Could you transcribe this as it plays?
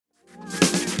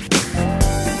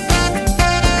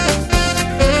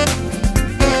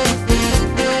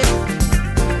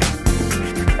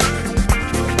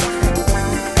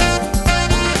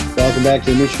Welcome back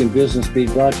to the Michigan Business Beat,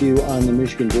 brought to you on the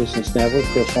Michigan Business Network.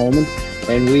 Chris Holman,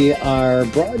 and we are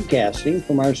broadcasting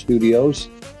from our studios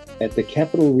at the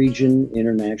Capital Region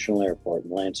International Airport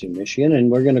in Lansing, Michigan. And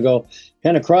we're going to go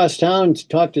kind of cross town to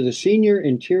talk to the senior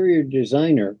interior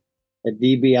designer at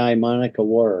DBI, Monica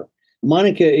Wahrer.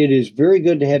 Monica, it is very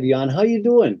good to have you on. How you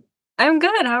doing? I'm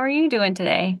good. How are you doing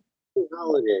today? Happy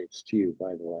holidays to you,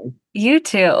 by the way. You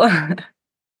too.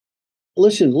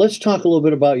 Listen, let's talk a little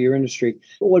bit about your industry.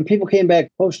 When people came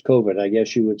back post-COVID, I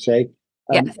guess you would say,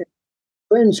 Yes.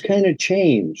 trends kind of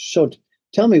changed. So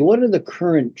tell me, what are the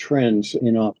current trends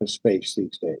in office space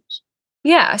these days?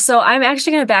 Yeah, so I'm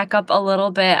actually going to back up a little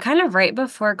bit. Kind of right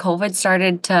before COVID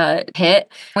started to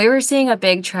hit, we were seeing a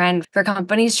big trend for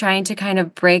companies trying to kind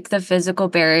of break the physical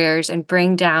barriers and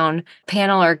bring down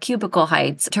panel or cubicle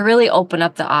heights to really open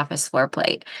up the office floor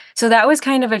plate. So that was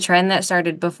kind of a trend that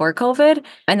started before COVID.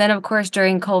 And then, of course,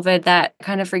 during COVID, that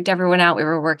kind of freaked everyone out. We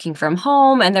were working from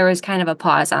home and there was kind of a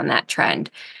pause on that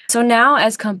trend. So now,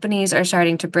 as companies are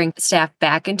starting to bring staff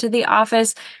back into the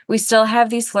office, we still have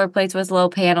these floor plates with low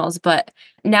panels, but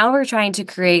now we're trying to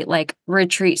create like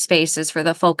retreat spaces for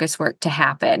the focus work to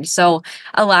happen. So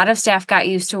a lot of staff got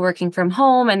used to working from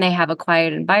home and they have a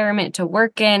quiet environment to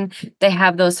work in. They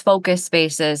have those focus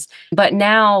spaces. But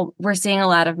now we're seeing a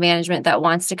lot of management that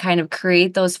wants to kind of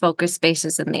create those focus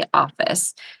spaces in the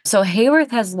office. So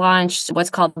Hayworth has launched what's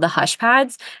called the Hush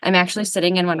Pads. I'm actually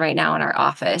sitting in one right now in our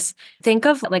office. Think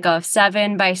of like a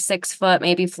 7 by 6 foot,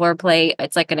 maybe floor plate.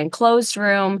 It's like an enclosed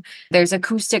room. There's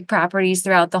acoustic properties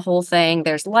throughout the whole thing.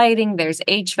 There's lighting, there's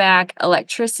HVAC,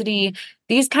 electricity.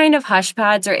 These kind of hush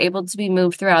pads are able to be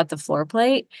moved throughout the floor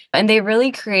plate, and they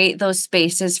really create those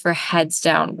spaces for heads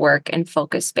down work and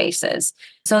focus spaces.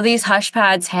 So these hush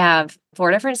pads have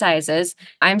 4 different sizes.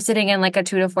 I'm sitting in like a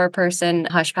 2 to 4 person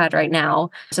hush pad right now.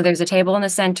 So there's a table in the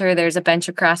center. There's a bench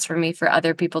across from me for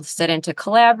other people to sit in to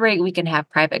collaborate. We can have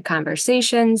private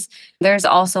conversations. There's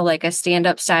also like a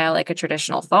stand-up style, like a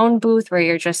traditional phone booth where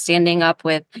you're just standing up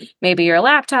with maybe your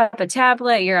laptop, a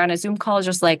tablet, you're on a Zoom call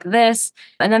just like this.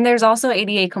 And then there's also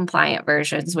ADA compliant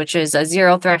versions, which is a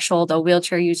zero threshold, a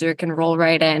wheelchair user can roll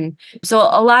right in. So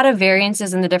a lot of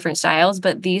variances in the different styles,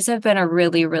 but these have been a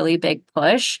really, really big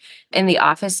push in the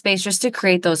office space just to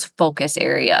create those focus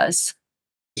areas.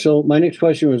 So my next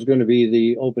question was going to be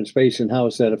the open space and how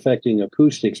is that affecting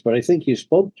acoustics, but I think you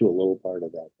spoke to a little part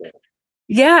of that there.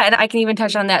 Yeah, and I can even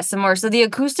touch on that some more. So the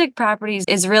acoustic properties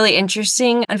is really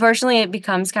interesting. Unfortunately, it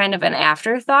becomes kind of an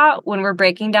afterthought when we're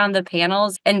breaking down the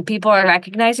panels and people are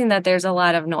recognizing that there's a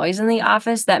lot of noise in the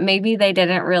office that maybe they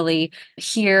didn't really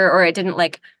hear, or it didn't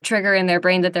like trigger in their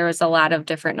brain that there was a lot of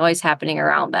different noise happening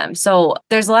around them. So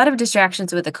there's a lot of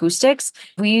distractions with acoustics.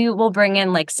 We will bring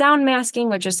in like sound masking,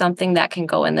 which is something that can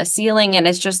go in the ceiling, and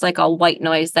it's just like a white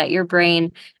noise that your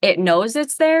brain, it knows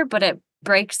it's there, but it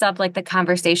breaks up like the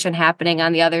conversation happening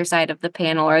on the other side of the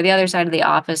panel or the other side of the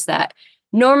office that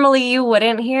normally you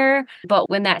wouldn't hear. But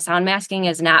when that sound masking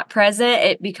is not present,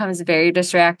 it becomes very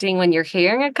distracting when you're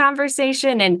hearing a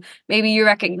conversation and maybe you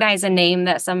recognize a name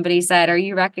that somebody said or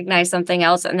you recognize something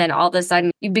else. And then all of a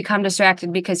sudden you become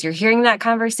distracted because you're hearing that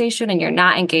conversation and you're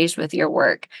not engaged with your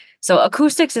work. So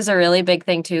acoustics is a really big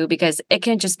thing too, because it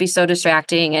can just be so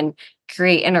distracting and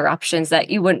create interruptions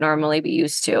that you wouldn't normally be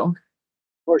used to.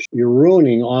 Of course, you're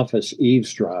ruining office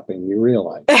eavesdropping, you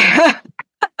realize.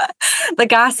 The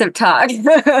gossip talk.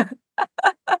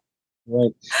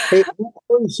 Right. Hey, how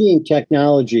are you seeing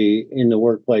technology in the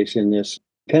workplace in this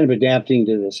kind of adapting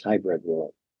to this hybrid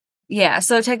world? Yeah,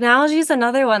 so technology is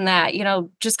another one that,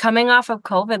 just coming off of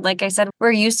COVID, like I said,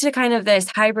 we're used to kind of this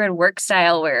hybrid work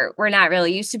style where we're not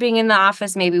really used to being in the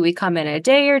office. Maybe we come in a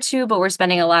day or two, but we're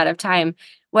spending a lot of time,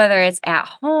 whether it's at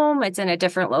home, it's in a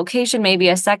different location, maybe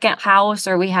a second house,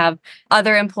 or we have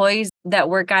other employees that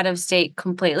work out of state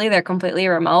completely. They're completely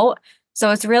remote. So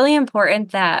it's really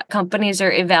important that companies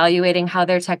are evaluating how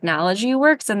their technology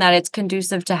works and that it's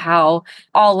conducive to how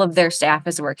all of their staff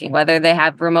is working, whether they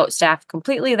have remote staff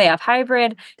completely, they have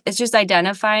hybrid. It's just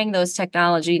identifying those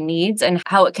technology needs and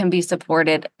how it can be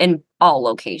supported in all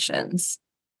locations.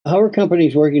 How are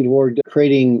companies working toward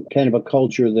creating kind of a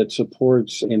culture that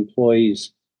supports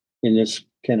employees in this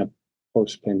kind of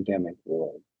post-pandemic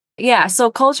world? Yeah, so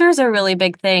culture is a really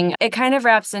big thing. It kind of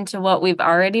wraps into what we've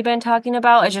already been talking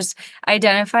about. It's just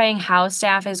identifying how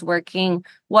staff is working,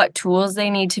 what tools they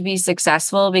need to be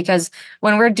successful. Because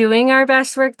when we're doing our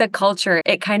best work, the culture,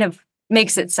 it kind of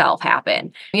makes itself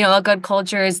happen. A good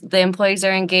culture is the employees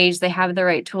are engaged, they have the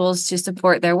right tools to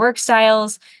support their work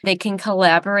styles, they can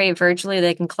collaborate virtually,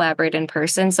 they can collaborate in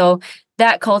person. So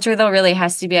that culture, though, really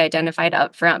has to be identified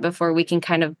up front before we can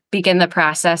kind of begin the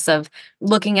process of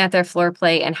looking at their floor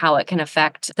plate and how it can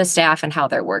affect the staff and how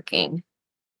they're working.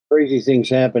 Crazy things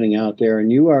happening out there,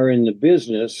 and you are in the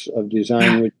business of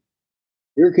design, which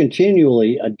you're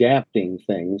continually adapting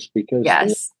things because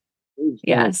Yes. things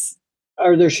don't. Yes.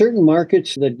 Are there certain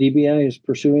markets that DBI is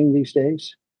pursuing these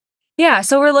days? Yeah,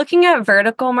 so we're looking at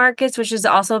vertical markets, which has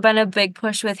also been a big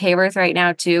push with Hayworth right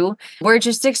now too. We're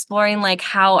just exploring like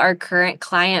how our current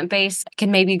client base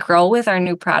can maybe grow with our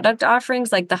new product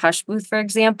offerings, like the Hush booth, for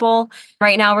example.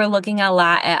 Right now, we're looking a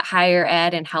lot at higher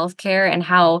ed and healthcare and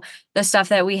how the stuff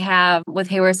that we have with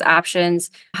Hayworth's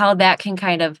options, how that can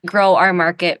kind of grow our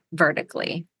market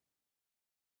vertically.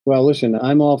 Well, listen,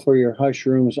 I'm all for your hush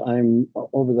rooms. I'm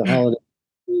over the holiday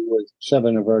with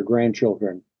 7 of our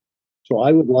grandchildren. So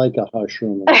I would like a hush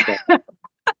room instead.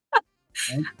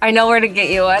 Right? I know where to get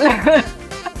you one.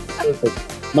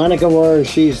 Perfect. Monica Wahrer,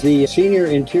 she's the senior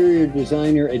interior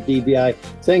designer at DBI.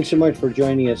 Thanks so much for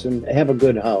joining us and have a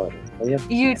good holiday. Will you?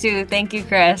 You too. Thank you,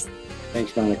 Chris.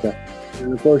 Thanks, Monica.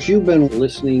 And of course, you've been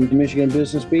listening to Michigan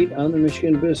Business Beat on the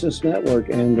Michigan Business Network,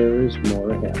 and there is more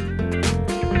ahead.